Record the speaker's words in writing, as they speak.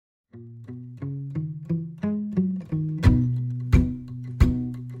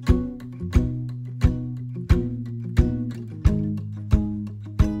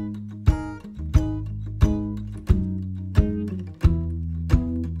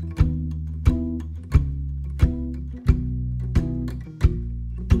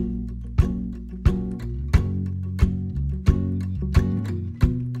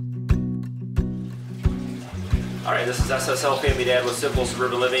Alright, this is SSLFamilyDad with Simple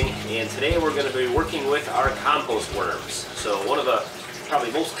Suburban Living, and today we're going to be working with our compost worms. So one of the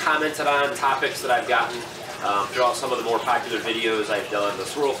probably most commented on topics that I've gotten throughout some of the more popular videos I've done, the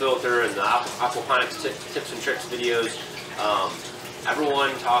swirl filter and the aquaponics tips and tricks videos,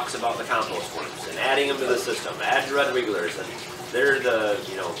 everyone talks about the compost worms and adding them to the system. Add your red wigglers, and they're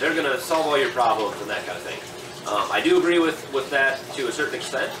going to solve all your problems and that kind of thing. I do agree with that to a certain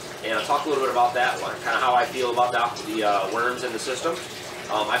extent, and I'll talk a little bit about that, kind of how I feel about the worms in the system.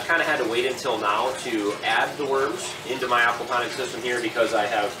 I've kind of had to wait until now to add the worms into my aquaponics system here because I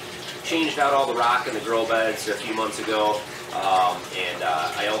have changed out all the rock in the grow beds a few months ago, and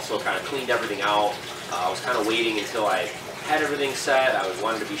I also kind of cleaned everything out. I was kind of waiting until I had everything set. I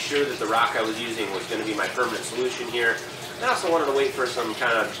wanted to be sure that the rock I was using was going to be my permanent solution here. I also wanted to wait for some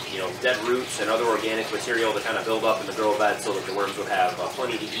kind of, dead roots and other organic material to kind of build up in the grow bed so that the worms would have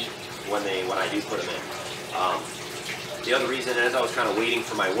plenty to eat when I do put them in. The other reason is I was kind of waiting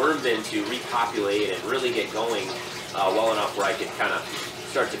for my worm bin to repopulate and really get going well enough where I could kind of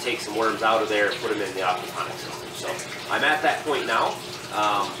start to take some worms out of there and put them in the aquaponics system. So I'm at that point now.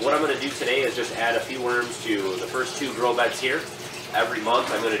 What I'm going to do today is just add a few worms to the first two grow beds here. Every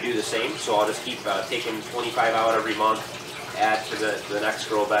month I'm going to do the same, so I'll just keep taking 25 out every month, add to the next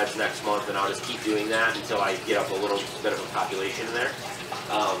grow beds next month, and I'll just keep doing that until I get up a little bit of a population in there.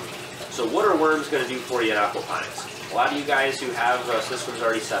 So what are worms going to do for you in aquaponics? A lot of you guys who have systems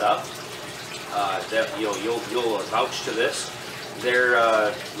already set up, you'll vouch to this.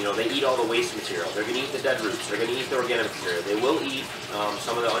 They eat all the waste material. They're going to eat the dead roots. They're going to eat the organic material. They will eat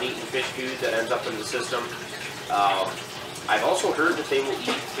some of the uneaten fish food that ends up in the system. I've also heard that they will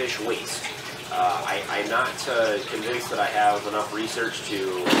eat fish waste. I'm not convinced that I have enough research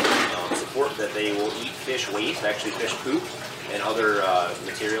to support that they will eat fish waste, actually fish poop and other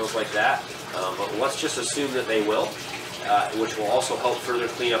materials like that. But let's just assume that they will, which will also help further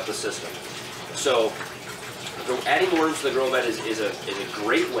clean up the system. So adding worms to the grow bed is a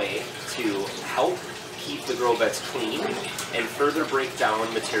great way to help keep the grow beds clean and further break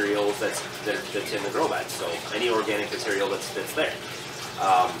down materials that's in the grow bed. So any organic material that's there.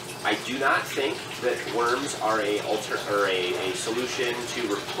 I do not think that worms are a solution to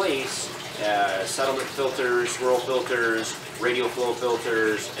replace settlement filters, swirl filters, radial flow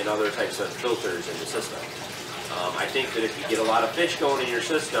filters, and other types of filters in the system. I think that if you get a lot of fish going in your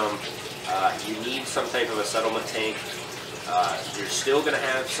system, you need some type of a settlement tank. You're still going to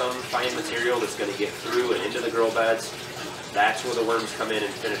have some fine material that's going to get through and into the grow beds. That's where the worms come in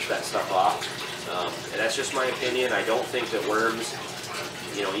and finish that stuff off. And that's just my opinion. I don't think that worms,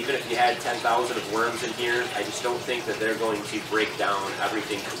 even if you had 10,000 of worms in here, I just don't think that they're going to break down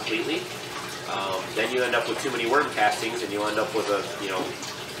everything completely. Then you end up with too many worm castings, and you end up with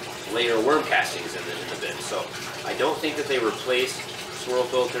a layer of worm castings in the bin. So I don't think that they replace swirl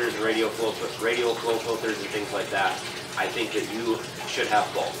filters, radial flow filters, and things like that. I think that you should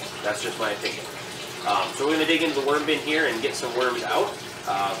have both. That's just my opinion. So we're going to dig into the worm bin here and get some worms out.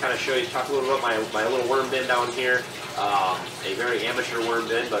 Kind of talk a little bit about my little worm bin down here. A very amateur worm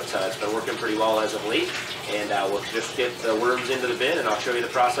bin, but it's been working pretty well as of late. And we'll just get the worms into the bin, and I'll show you the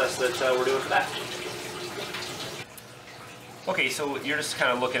process that we're doing for that. Okay, so you're just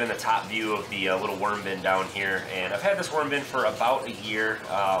kind of looking in the top view of the little worm bin down here, and I've had this worm bin for about a year.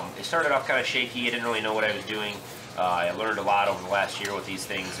 It started off kind of shaky. I didn't really know what I was doing. I learned a lot over the last year with these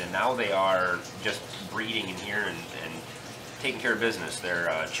things, and now they are just breeding in here and taking care of business.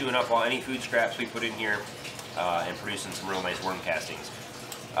 They're chewing up any food scraps we put in here and producing some real nice worm castings.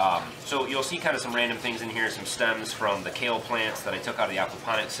 So you'll see kind of some random things in here, some stems from the kale plants that I took out of the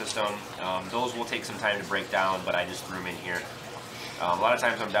aquaponics system. Those will take some time to break down, but I just threw them in here. A lot of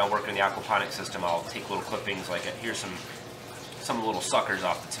times I'm down working in the aquaponics system, I'll take little clippings, like here's some little suckers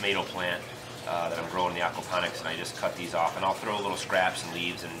off the tomato plant that I'm growing in the aquaponics, and I just cut these off, and I'll throw little scraps and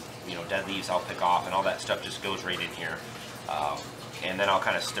leaves and dead leaves I'll pick off, and all that stuff just goes right in here. And then I'll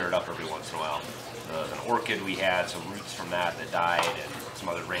kind of stir it up every once in a while. An orchid we had, some roots from that died, and some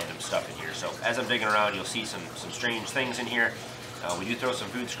other random stuff in here. So as I'm digging around, you'll see some strange things in here. We do throw some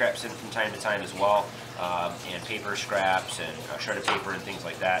food scraps in from time to time as well, and paper scraps and shredded paper and things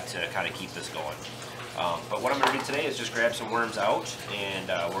like that to kind of keep this going. But what I'm going to do today is just grab some worms out, and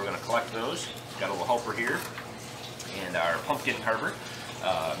we're going to collect those. Got a little helper here, and our pumpkin carver.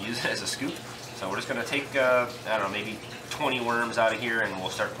 Use it as a scoop. So we're just going to take, I don't know, maybe 20 worms out of here, and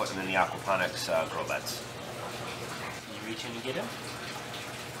we'll start putting them in the aquaponics grow beds. You reach in and get them.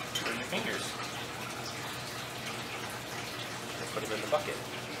 With your fingers. Put them in the bucket.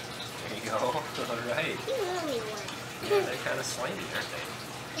 There you go. All right. Yeah, they're kind of slimy, aren't they?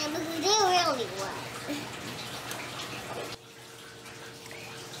 Yeah, but they're really wet.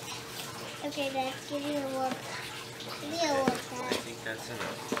 Okay, Dad, give me a look. Give me a look, Dad. I think that's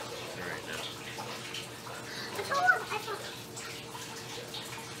enough for right now. I thought.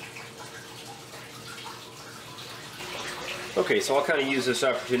 Okay, so I'll kind of use this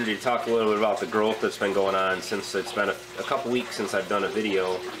opportunity to talk a little bit about the growth that's been going on since it's been a couple weeks since I've done a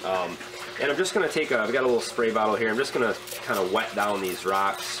video. And I'm just going to take I've got a little spray bottle here. I'm just going to kind of wet down these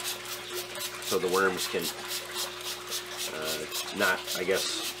rocks so the worms can not, I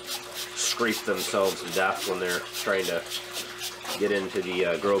guess, scrape themselves to death when they're trying to get into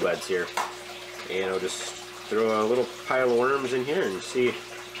the grow beds here. And I'll just throw a little pile of worms in here and see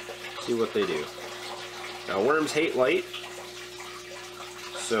what they do. Now, worms hate light,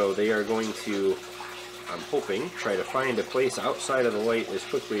 so they are going to, I'm hoping, try to find a place outside of the light as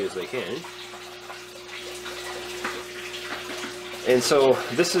quickly as they can. And so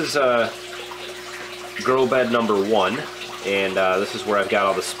this is grow bed number 1, and this is where I've got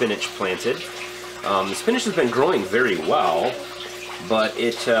all the spinach planted. The spinach has been growing very well, but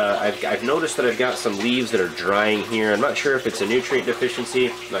I've noticed that I've got some leaves that are drying here. I'm not sure if it's a nutrient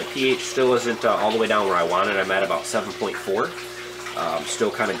deficiency. My pH still isn't all the way down where I want it. I'm at about 7.4.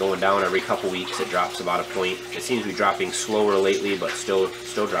 Still kind of going down every couple weeks. It drops about a point. It seems to be dropping slower lately, but still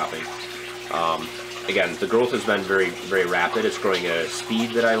dropping. Again, the growth has been very, very rapid. It's growing at a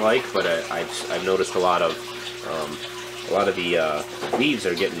speed that I like, but I've noticed a lot of the leaves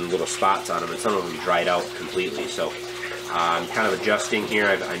are getting little spots on them, and some of them dried out completely. So I'm kind of adjusting here.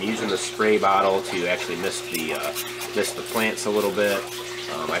 I'm using the spray bottle to actually mist the plants a little bit.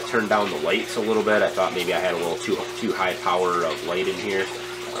 I've turned down the lights a little bit. I thought maybe I had a little too high power of light in here.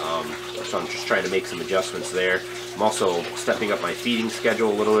 So I'm just trying to make some adjustments there. I'm also stepping up my feeding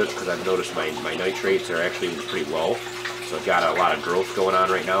schedule a little bit because I've noticed my nitrates are actually pretty low. So I've got a lot of growth going on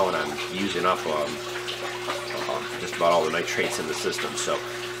right now, and I'm using up just about all the nitrates in the system. So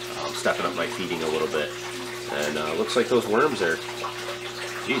I'm stepping up my feeding a little bit. And looks like those worms are,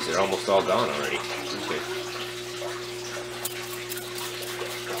 geez, they're almost all gone already. Okay.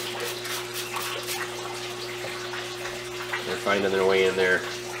 They're finding their way in there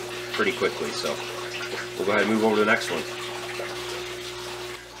pretty quickly, so we'll go ahead and move over to the next one.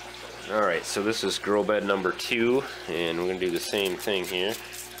 Alright, so this is grow bed number 2, and we're going to do the same thing here.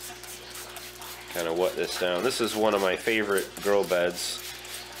 Kind of wet this down. This is one of my favorite grow beds.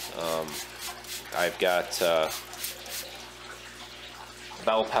 I've got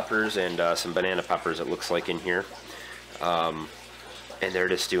bell peppers and some banana peppers, it looks like, in here. And they're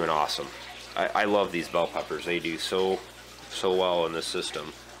just doing awesome. I love these bell peppers. They do so well in this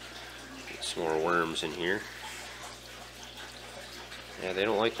system. Get some more worms in here. Yeah, they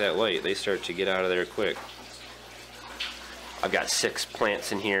don't like that light. They start to get out of there quick. I've got 6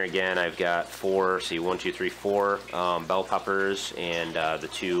 plants in here. Again, I've got 4, see, 1, 2, 3, 4 bell peppers and the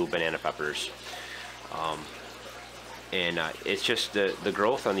 2 banana peppers. It's just the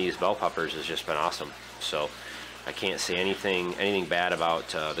growth on these bell peppers has just been awesome. So I can't say anything bad about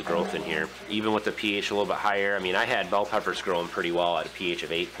the growth in here. Even with the pH a little bit higher, I mean, I had bell peppers growing pretty well at a pH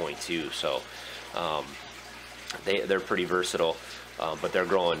of 8.2, so they're pretty versatile, but they're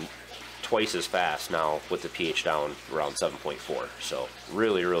growing twice as fast now with the pH down around 7.4. So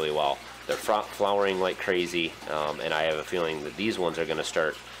really, really well. They're flowering like crazy, and I have a feeling that these ones are going to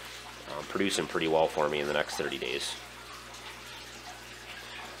start producing pretty well for me in the next 30 days.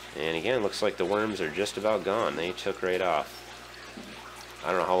 And again, looks like the worms are just about gone. They took right off.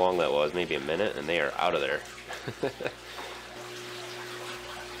 I don't know how long that was, maybe a minute, and they are out of there.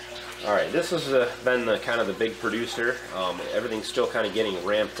 Alright, this has been kind of the big producer. Everything's still kind of getting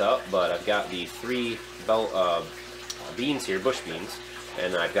ramped up, but I've got the 3 beans here, bush beans,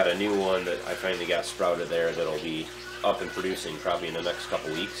 and I've got a new one that I finally got sprouted there that'll be up and producing probably in the next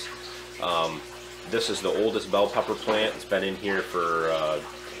couple weeks. This is the oldest bell pepper plant. It's been in here for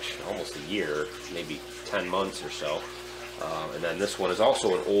almost a year, maybe 10 months or so. And then this one is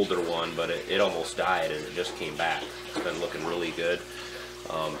also an older one, but it almost died and it just came back. It's been looking really good.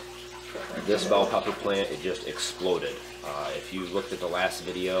 This bell pepper plant, it just exploded. If you looked at the last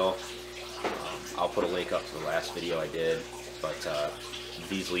video, I'll put a link up to the last video I did, but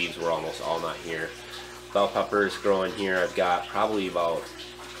these leaves were almost all not here. Bell peppers growing here. I've got probably about,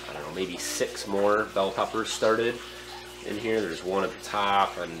 I don't know, maybe 6 more bell peppers started in here. There's one at the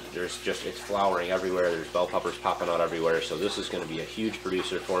top, and it's flowering everywhere. There's bell peppers popping out everywhere, so this is going to be a huge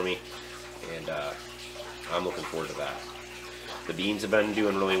producer for me, and I'm looking forward to that. The beans have been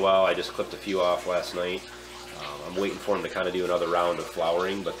doing really well. I just clipped a few off last night. I'm waiting for them to kind of do another round of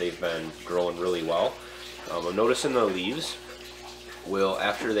flowering, but they've been growing really well. I'm noticing the leaves will,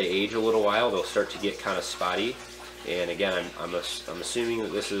 after they age a little while, they'll start to get kind of spotty. And again, I'm assuming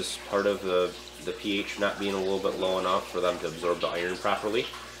that this is part of the pH not being a little bit low enough for them to absorb the iron properly.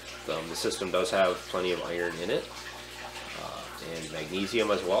 The system does have plenty of iron in it, and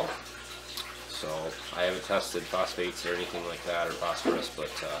magnesium as well. So I haven't tested phosphates or anything like that, or phosphorus,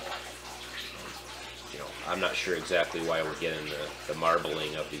 but you know, I'm not sure exactly why we're getting the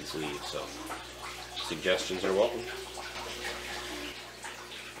marbling of these leaves. So suggestions are welcome.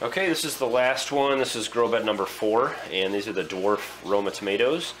 Okay, this is the last one. This is grow bed number 4, and these are the Dwarf Roma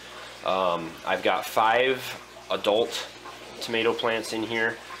tomatoes. I've got 5 adult tomato plants in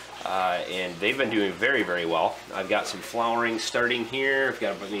here, and they've been doing very, very well. I've got some flowering starting here. I've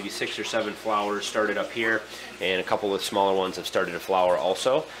got maybe 6 or 7 flowers started up here, and a couple of smaller ones have started to flower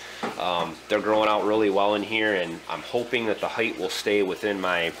also. They're growing out really well in here, and I'm hoping that the height will stay within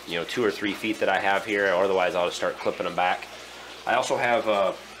my 2 or 3 feet that I have here, or otherwise I'll just start clipping them back. I also have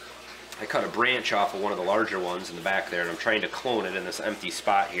I cut a branch off of one of the larger ones in the back there, and I'm trying to clone it in this empty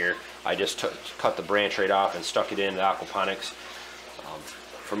spot here. I just cut the branch right off and stuck it into Aquaponics.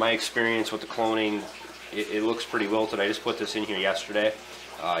 From my experience with the cloning, it looks pretty wilted. I just put this in here yesterday.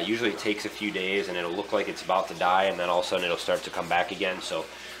 Usually it takes a few days and it'll look like it's about to die, and then all of a sudden it'll start to come back again. So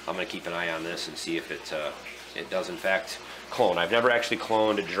I'm going to keep an eye on this and see if it does in fact clone. I've never actually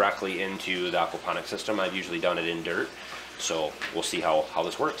cloned it directly into the aquaponics system. I've usually done it in dirt. So we'll see how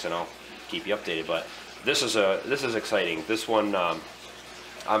this works, and I'll keep you updated. But this is exciting. This one,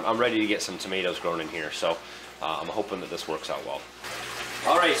 I'm ready to get some tomatoes grown in here. So I'm hoping that this works out well.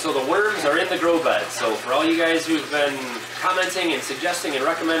 Alright, so the worms are in the grow bed. So for all you guys who've been commenting and suggesting and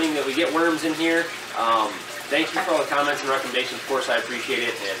recommending that we get worms in here, thank you for all the comments and recommendations. Of course, I appreciate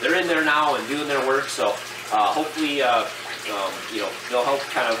it. And they're in there now and doing their work, so hopefully they'll help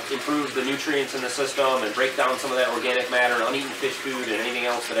kind of improve the nutrients in the system and break down some of that organic matter and uneaten fish food and anything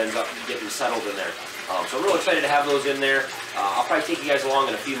else that ends up getting settled in there. So I'm real excited to have those in there. I'll probably take you guys along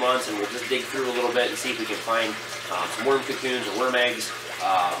in a few months, and we'll just dig through a little bit and see if we can find some worm cocoons or worm eggs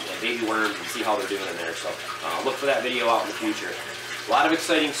and baby worms and see how they're doing in there. So look for that video out in the future. A lot of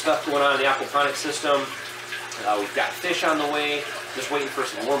exciting stuff going on in the aquaponics system. We've got fish on the way, just waiting for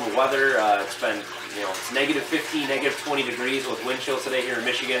some warmer weather. It's been, it's negative 15, negative 20 degrees with wind chill today here in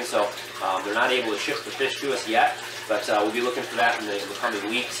Michigan, so they're not able to ship the fish to us yet, but we'll be looking for that in the coming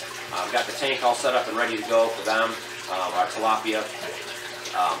weeks. I've got the tank all set up and ready to go for them, our tilapia,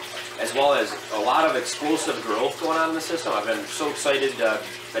 as well as a lot of explosive growth going on in the system. I've been so excited.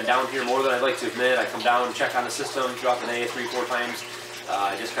 Been down here more than I'd like to admit. I come down and check on the system throughout the day 3-4 times,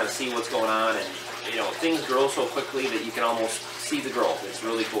 just kind of see what's going on, and things grow so quickly that you can almost see the growth. It's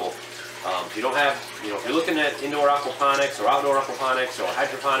really cool. If you don't have, if you're looking at indoor aquaponics or outdoor aquaponics or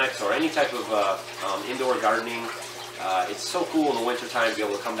hydroponics or any type of indoor gardening, it's so cool in the wintertime to be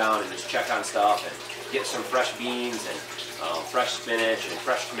able to come down and just check on stuff and get some fresh beans and fresh spinach and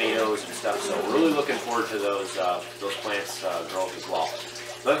fresh tomatoes and stuff. So we're really looking forward to those plants growth as well.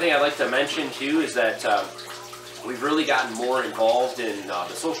 Another thing I'd like to mention too is that we've really gotten more involved in the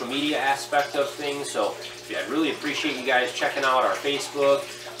social media aspect of things. So I'd really appreciate you guys checking out our Facebook,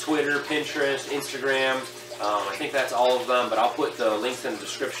 Twitter, Pinterest, Instagram. I think that's all of them, but I'll put the links in the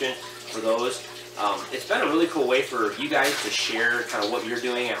description for those. It's been a really cool way for you guys to share kind of what you're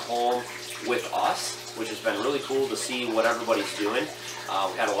doing at home with us, which has been really cool to see what everybody's doing.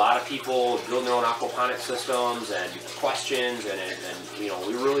 We've had a lot of people building their own aquaponic systems and questions, and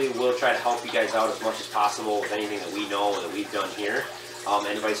we really will try to help you guys out as much as possible with anything that we know or that we've done here,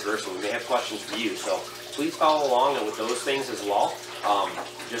 and vice versa. We may have questions for you, so please follow along with those things as well.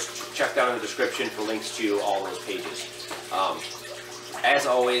 Just check down in the description for links to all those pages. As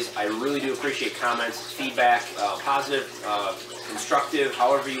always, I really do appreciate comments, feedback, positive, constructive,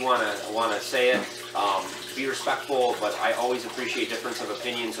 however you want to say it. Be respectful, but I always appreciate difference of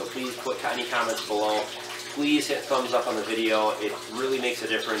opinion, so please put any comments below. Please hit thumbs up on the video. It really makes a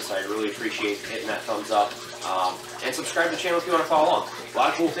difference. I really appreciate hitting that thumbs up. And subscribe to the channel if you want to follow along. A lot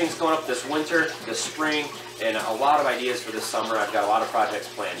of cool things going up this winter, this spring, and a lot of ideas for this summer. I've got a lot of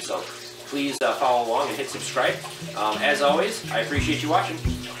projects planned, so please follow along and hit subscribe. As always, I appreciate you watching.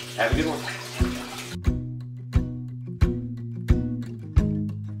 Have a good one.